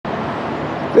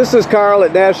This is Carl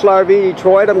at National RV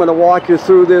Detroit. I'm going to walk you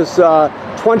through this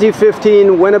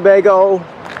 2015 Winnebago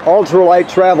ultralight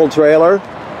travel trailer.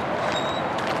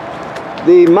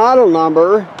 The model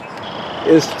number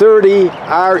is 30RESS.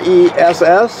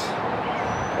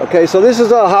 Okay, so this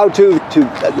is a how-to a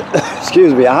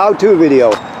how-to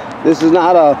video. This is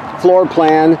not a floor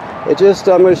plan. I'm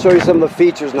going to show you some of the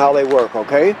features and how they work.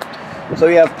 Okay, so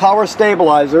you have power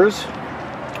stabilizers.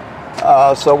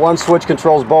 So one switch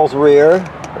controls both rear,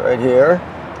 right here.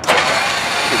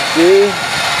 You can see.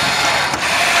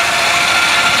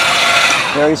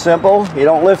 Very simple. You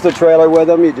don't lift the trailer with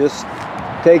them. You just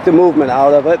take the movement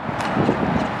out of it.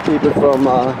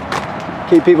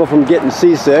 Keep people from getting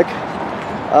seasick.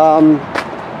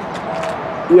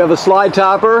 You have a slide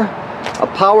topper, a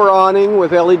power awning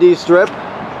with LED strip.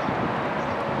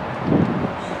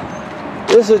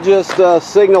 This is just a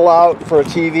signal out for a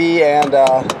TV and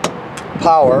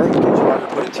power. In case you wanted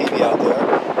to put a TV out there.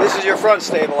 This is your front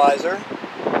stabilizer.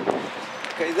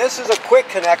 Okay, this is a quick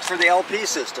connect for the LP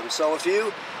system. So if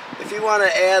you want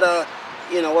to add an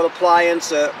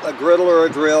appliance, a griddle or a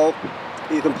grill,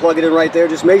 you can plug it in right there.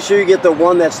 Just make sure you get the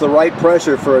one that's the right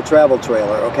pressure for a travel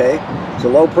trailer. Okay, it's a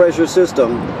low pressure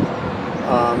system,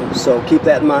 so keep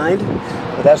that in mind.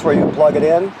 But that's where you can plug it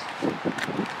in.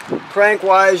 Crank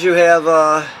wise, you have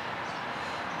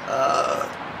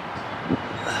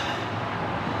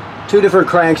two different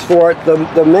cranks for it.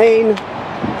 The main,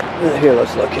 here,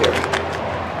 let's look here.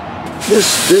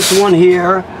 This one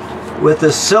here with the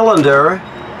cylinder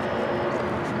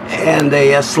and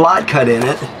a slot cut in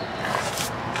it.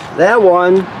 That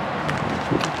one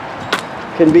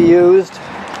can be used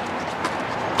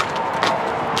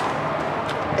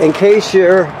in case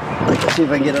let's see if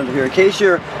I can get under here. In case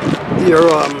your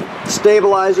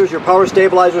stabilizers, your power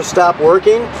stabilizers stop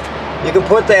working, you can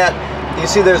put that. You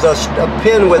see, there's a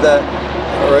pin with a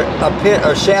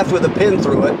shaft with a pin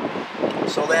through it.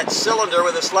 So that cylinder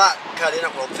with a slot cut in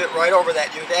it will fit right over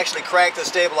that. You can actually crank the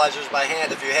stabilizers by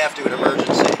hand if you have to in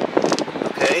emergency.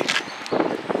 Okay.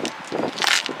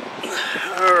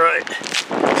 All right.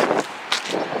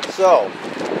 So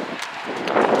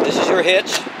this is your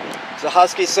hitch. It's a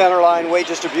Husky centerline weight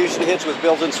distribution hitch with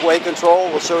built-in sway control.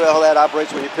 We'll show you how that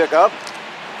operates when you pick up.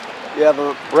 You have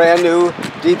a brand new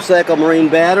deep cycle marine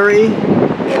battery. You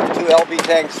have 2 LP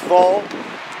tanks full.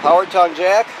 Power tongue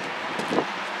jack.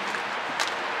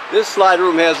 This slide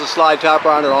room has a slide topper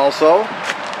on it also.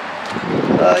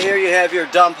 Here you have your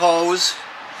dump hose.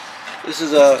 This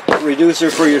is a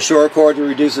reducer for your short cord to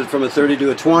reduce it from a 30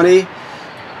 to a 20.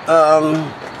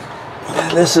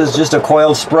 This is just a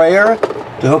coiled sprayer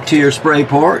to hook to your spray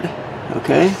port.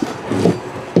 Okay.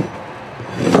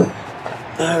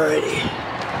 Alrighty.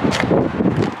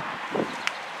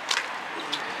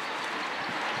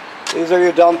 These are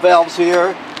your dump valves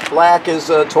here. Black is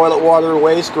toilet water and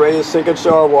waste. Gray is sink and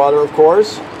shower water, of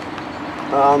course.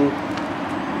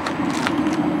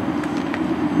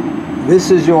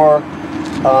 This is your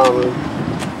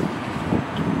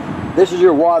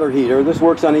water heater. This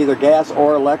works on either gas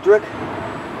or electric.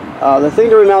 The thing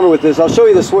to remember with this, I'll show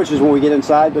you the switches when we get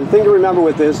inside, but the thing to remember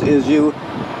with this is you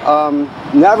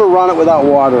never run it without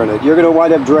water in it. You're going to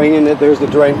wind up draining it. There's the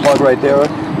drain plug right there.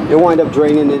 You'll wind up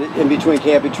draining it in between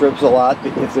camping trips a lot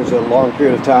if there's a long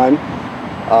period of time,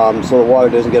 so the water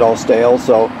doesn't get all stale.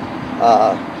 So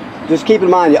just keep in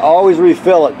mind, you always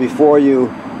refill it before you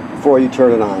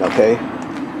turn it on. Okay.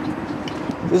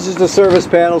 This is the service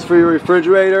panels for your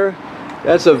refrigerator.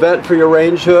 That's a vent for your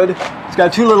range hood. It's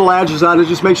got 2 little latches on it.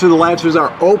 Just make sure the latches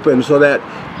are open so that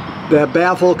that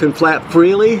baffle can flap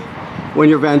freely when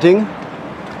you're venting.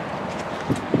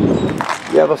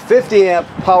 You have a 50 amp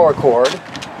power cord.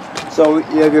 So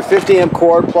you have your 50 amp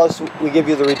cord, plus we give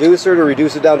you the reducer to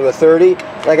reduce it down to a 30.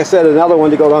 Like I said, another one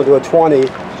to go down to a 20,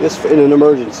 just in an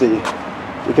emergency.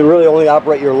 You can really only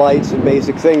operate your lights and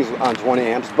basic things on 20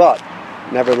 amps, but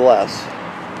nevertheless.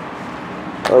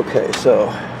 Okay, so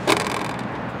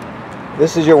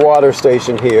this is your water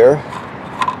station here.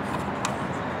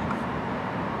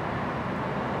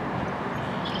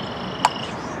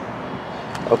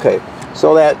 Okay,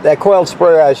 so that coiled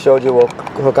sprayer I showed you will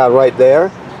hook on right there.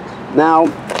 Now,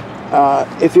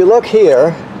 if you look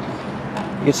here,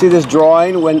 you can see this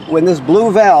drawing. When this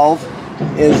blue valve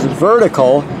is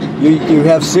vertical, you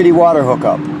have city water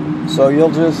hookup. So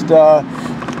you'll just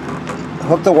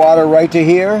hook the water right to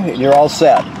here, and you're all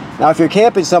set. Now, if you're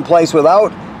camping someplace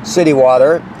without city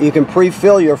water, you can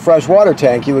pre-fill your fresh water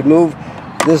tank. You would move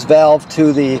this valve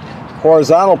to the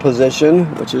horizontal position,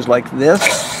 which is like this,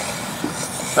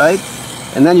 right?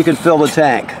 And then you can fill the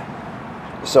tank.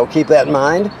 So keep that in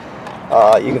mind.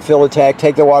 You can fill the tank,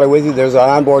 take the water with you. There's an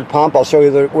onboard pump. I'll show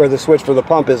you where the switch for the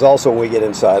pump is also when we get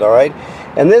inside, all right?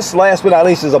 And this, last but not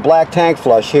least, is a black tank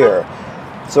flush here.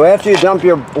 So after you dump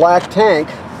your black tank,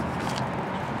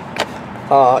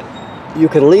 you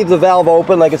can leave the valve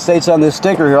open like it states on this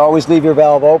sticker here. Always leave your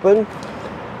valve open.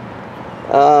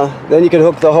 Then you can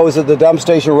hook the hose at the dump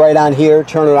station right on here,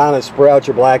 turn it on and spray out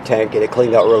your black tank, get it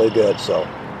cleaned out really good. So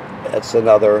that's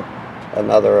another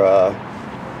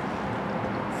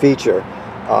feature.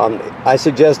 I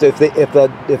suggest if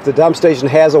the dump station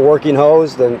has a working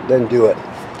hose, then do it.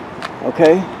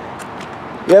 Okay.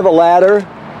 You have a ladder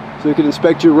so you can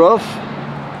inspect your roof.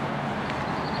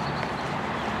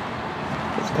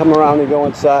 Let's come around and go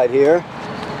inside here.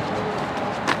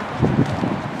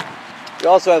 You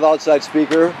also have outside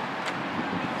speaker.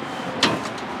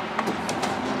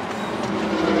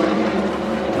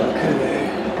 Okay.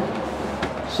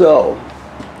 So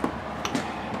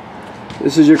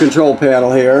this is your control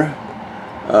panel here.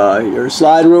 Your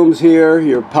slide room's here.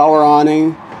 Your power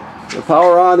awning. The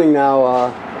power awning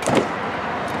now,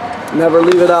 never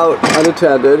leave it out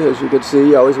unattended. As you can see,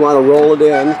 you always want to roll it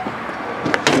in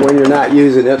when you're not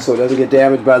using it so it doesn't get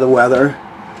damaged by the weather.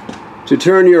 To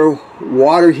turn your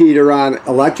water heater on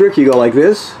electric, you go like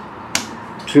this.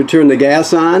 To turn the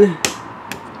gas on,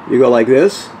 you go like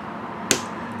this.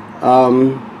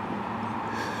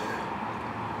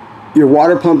 Your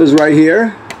water pump is right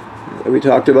here that we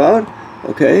talked about.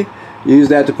 Okay, you use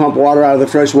that to pump water out of the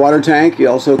fresh water tank. You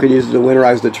also can use it to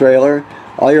winterize the trailer.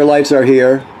 All your lights are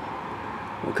here.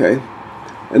 Okay,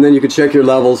 and then you can check your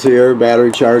levels here,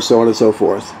 battery charge, so on and so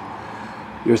forth.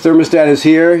 Your thermostat is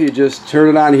here. You just turn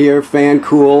it on here, fan,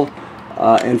 cool,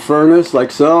 and furnace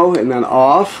like so, and then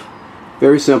off.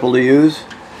 Very simple to use.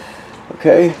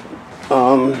 Okay.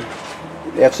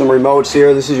 You have some remotes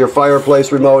here. This is your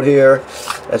fireplace remote here.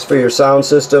 That's for your sound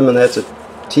system, and that's a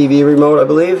TV remote, I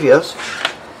believe. Yes.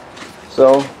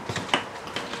 So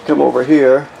come over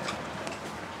here.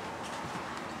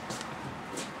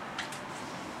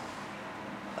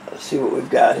 Let's see what we've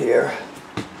got here.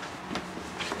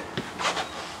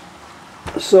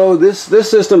 So this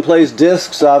system plays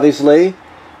discs, obviously.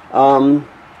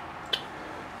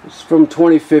 It's from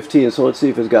 2015, so let's see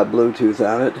if it's got Bluetooth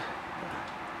on it.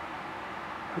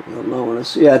 I don't know.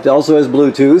 Yeah, it also has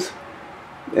Bluetooth.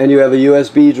 And you have a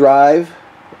USB drive,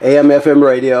 AM, FM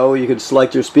radio. You can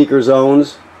select your speaker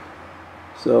zones.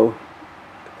 So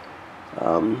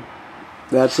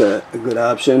that's a good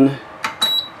option.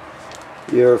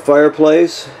 Your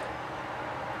fireplace.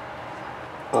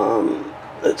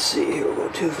 Let's see, here we'll go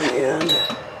to from the end.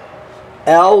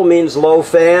 L means low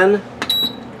fan.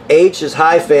 H is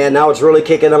high fan. Now it's really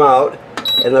kicking them out.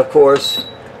 And of course,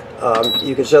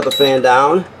 you can shut the fan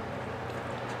down.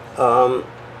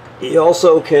 You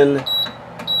also can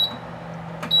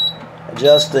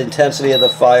adjust the intensity of the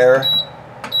fire,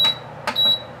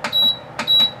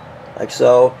 like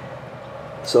so.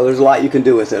 So there's a lot you can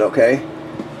do with it, okay?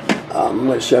 I'm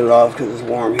going to shut it off because it's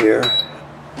warm here.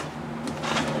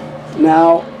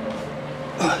 Now,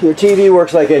 your TV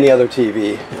works like any other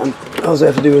TV. All I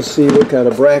have to do is see what kind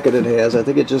of bracket it has. I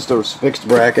think it's just a fixed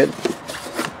bracket,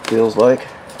 feels like.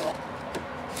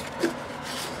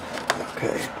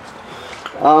 Okay.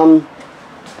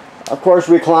 Of course,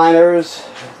 recliners.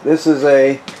 This is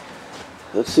a,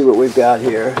 let's see what we've got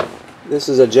here. This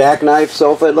is a jackknife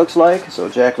sofa, it looks like. So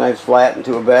jackknife's flat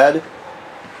into a bed.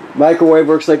 Microwave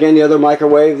works like any other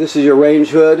microwave. This is your range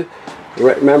hood.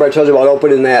 Remember I told you about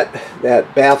opening that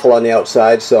baffle on the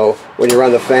outside, so when you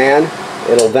run the fan,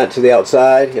 it'll vent to the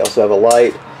outside. You also have a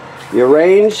light. Your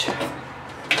range.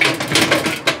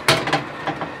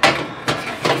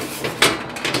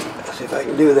 Let's see if I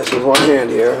can do this with one hand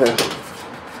here.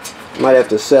 Might have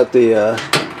to set it down.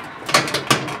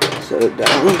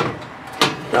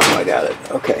 Oh, I got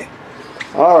it. Okay.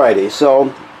 Alrighty,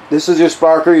 so this is your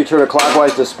sparker. You turn it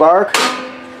clockwise to spark.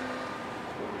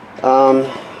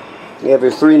 You have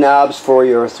your 3 knobs for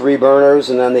your 3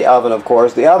 burners, and then the oven, of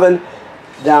course. The oven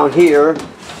down here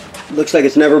looks like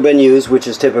it's never been used, which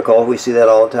is typical. We see that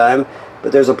all the time.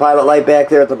 But there's a pilot light back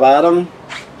there at the bottom.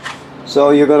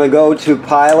 So you're going to go to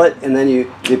pilot, and then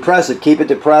you depress it. Keep it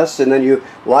depressed, and then you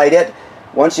light it.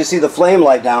 Once you see the flame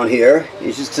light down here,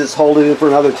 you just hold it in for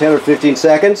another 10 or 15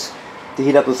 seconds to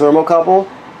heat up the thermocouple,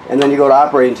 and then you go to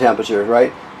operating temperature,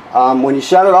 right? When you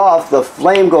shut it off, the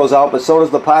flame goes out, but so does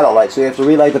the pilot light. So you have to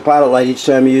relight the pilot light each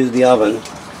time you use the oven.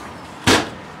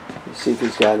 Let's see if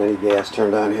it's got any gas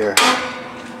turned on here.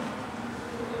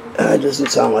 It doesn't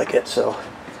sound like it, so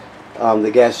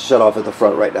the gas is shut off at the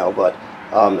front right now, but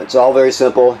it's all very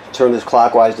simple. Turn this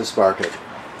clockwise to spark it.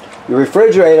 The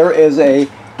refrigerator is a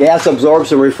gas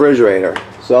absorption refrigerator.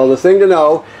 So the thing to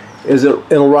know is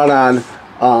it'll run on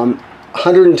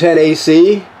 110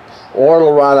 AC, or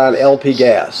it'll run on LP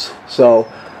gas.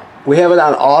 So we have it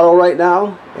on auto right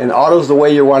now, and auto is the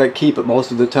way you want to keep it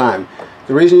most of the time.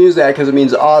 The reason you use that because it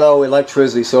means auto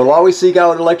electricity, so it'll always seek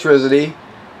out electricity,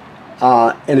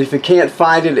 and if it can't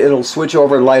find it, it'll switch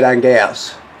over and light on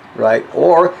gas, right?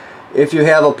 Or if you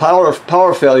have a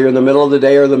power failure in the middle of the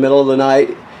day or the middle of the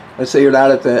night, let's say you're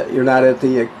not at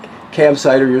the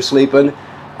campsite or you're sleeping,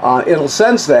 it'll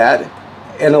sense that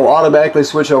and it'll automatically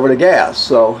switch over to gas.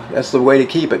 So that's the way to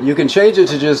keep it. You can change it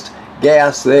to just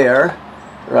gas there,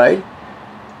 right?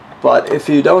 But if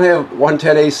you don't have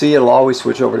 110 AC, it'll always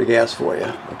switch over to gas for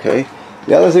you. Okay.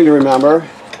 The other thing to remember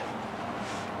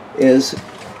is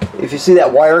if you see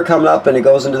that wire coming up and it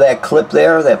goes into that clip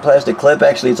there, that plastic clip,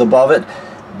 actually it's above it,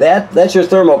 that's your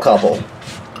thermocouple.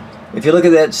 If you look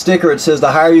at that sticker, it says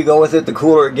the higher you go with it, the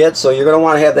cooler it gets, so you're going to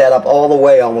want to have that up all the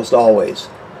way almost always.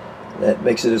 That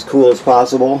makes it as cool as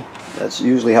possible. That's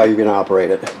usually how you're going to operate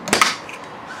it.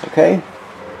 Okay.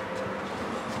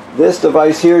 This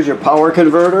device here is your power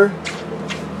converter.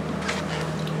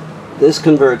 This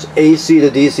converts AC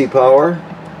to DC power.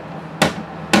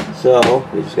 So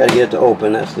you just got to get it to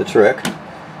open. That's the trick.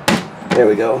 There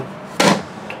we go.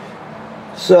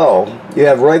 So you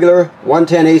have regular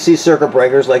 110 AC circuit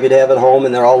breakers like you'd have at home,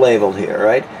 and they're all labeled here,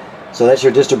 right? So that's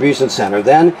your distribution center.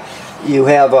 Then you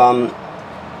have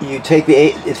it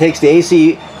takes the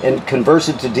AC and converts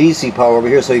it to DC power over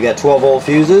here. So you got 12 volt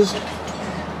fuses,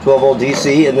 12 volt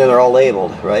DC, and then they're all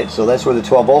labeled, right? So that's where the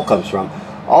 12 volt comes from.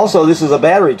 Also, this is a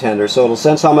battery tender, so it'll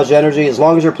sense how much energy, as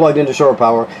long as you're plugged into shore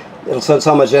power, it'll sense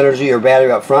how much energy your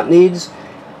battery up front needs,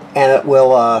 and it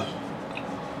will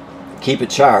keep it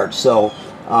charged. So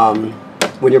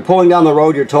when you're pulling down the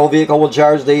road, your tow vehicle will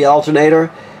charge the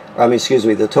alternator, or, I mean, excuse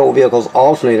me, the tow vehicle's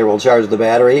alternator will charge the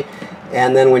battery,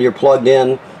 and then when you're plugged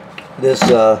in, this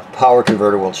power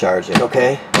converter will charge it.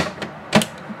 Okay,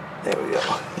 there we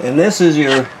go. And this is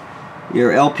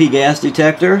your LP gas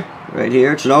detector right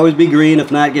here. It should always be green.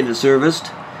 If not, get it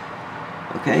serviced.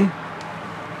 Okay.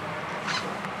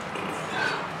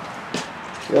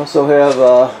 You also have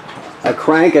a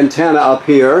crank antenna up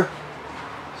here.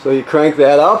 So you crank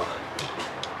that up,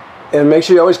 and make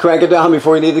sure you always crank it down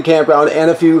before you leave the campground.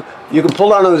 And if you can pull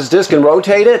down on this disc and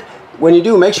rotate it. When you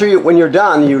do, make sure when you're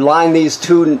done, you line these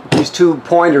two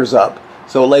pointers up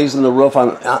so it lays on the roof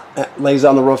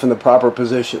in the proper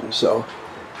position. So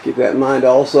keep that in mind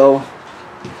also.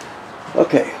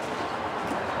 Okay.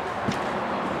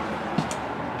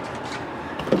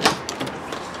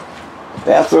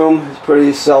 Bathroom is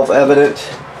pretty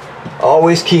self-evident.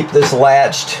 Always keep this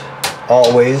latched.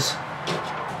 Always.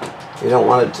 You don't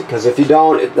want it to, because if you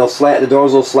don't, the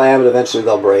doors will slam and eventually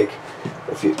they'll break.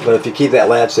 But if you keep that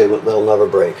latch, they'll never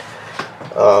break.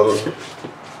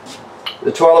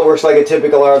 The toilet works like a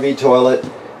typical RV toilet.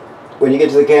 When you get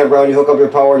to the campground, you hook up your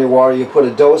power and your water. You put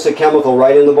a dose of chemical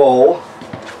right in the bowl.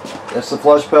 That's the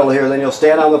flush pedal here. Then you'll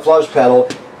stand on the flush pedal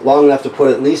long enough to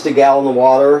put at least a gallon of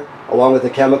water along with the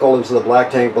chemical into the black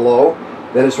tank below.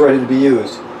 Then it's ready to be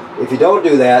used. If you don't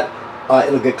do that,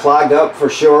 it'll get clogged up for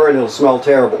sure and it'll smell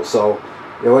terrible. So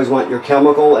you always want your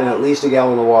chemical and at least a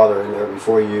gallon of water in there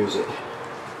before you use it.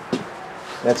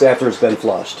 That's after it's been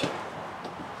flushed.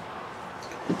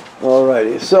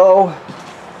 Alrighty, so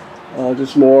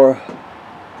just more.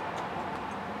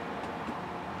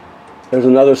 There's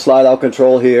another slide out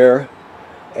control here,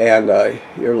 and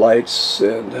your lights,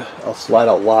 and a slide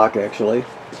out lock actually.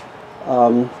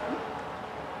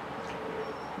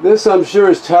 This, I'm sure,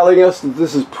 is telling us that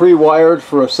this is pre-wired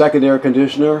for a second air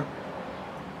conditioner.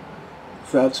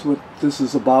 That's what this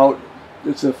is about.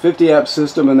 It's a 50 amp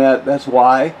system, and that's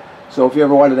why. So if you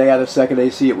ever wanted to add a second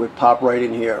AC, it would pop right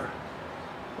in here.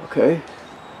 Okay.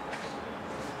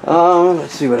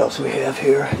 Let's see what else we have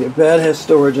here. Your bed has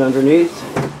storage underneath.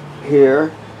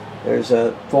 Here, there's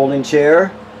a folding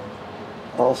chair.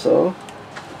 Also,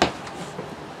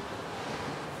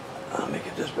 let me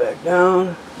get this back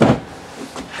down.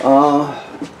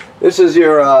 This is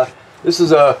your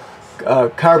a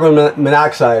carbon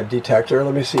monoxide detector.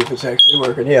 Let me see if it's actually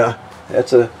working. Yeah,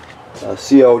 that's a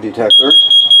CO detector.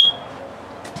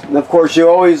 And of course, you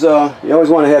always want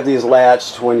to have these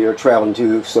latched when you're traveling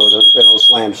too, so they don't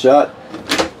slam shut.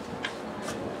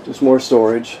 Just more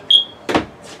storage.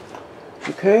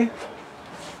 Okay.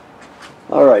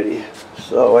 Alrighty.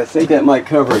 So I think that might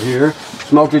cover it here.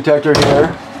 Smoke detector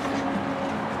here.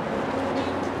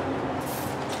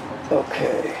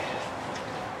 Okay.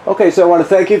 Okay, so I want to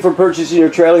thank you for purchasing your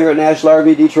trailer here at National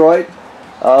RV Detroit.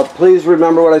 Please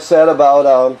remember what I said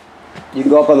about you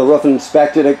can go up on the roof and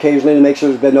inspect it occasionally to make sure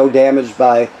there's been no damage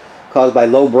by caused by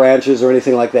low branches or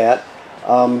anything like that.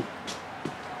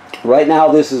 Right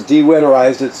now this is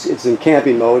de-winterized. It's in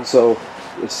camping mode, so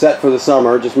it's set for the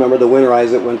summer. Just remember to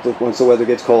winterize it once the weather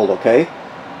gets cold, okay?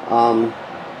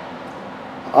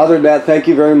 Other than that, thank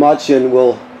you very much, and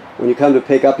when you come to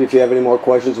pick up, if you have any more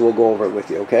questions, we'll go over it with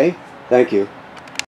you, okay? Thank you.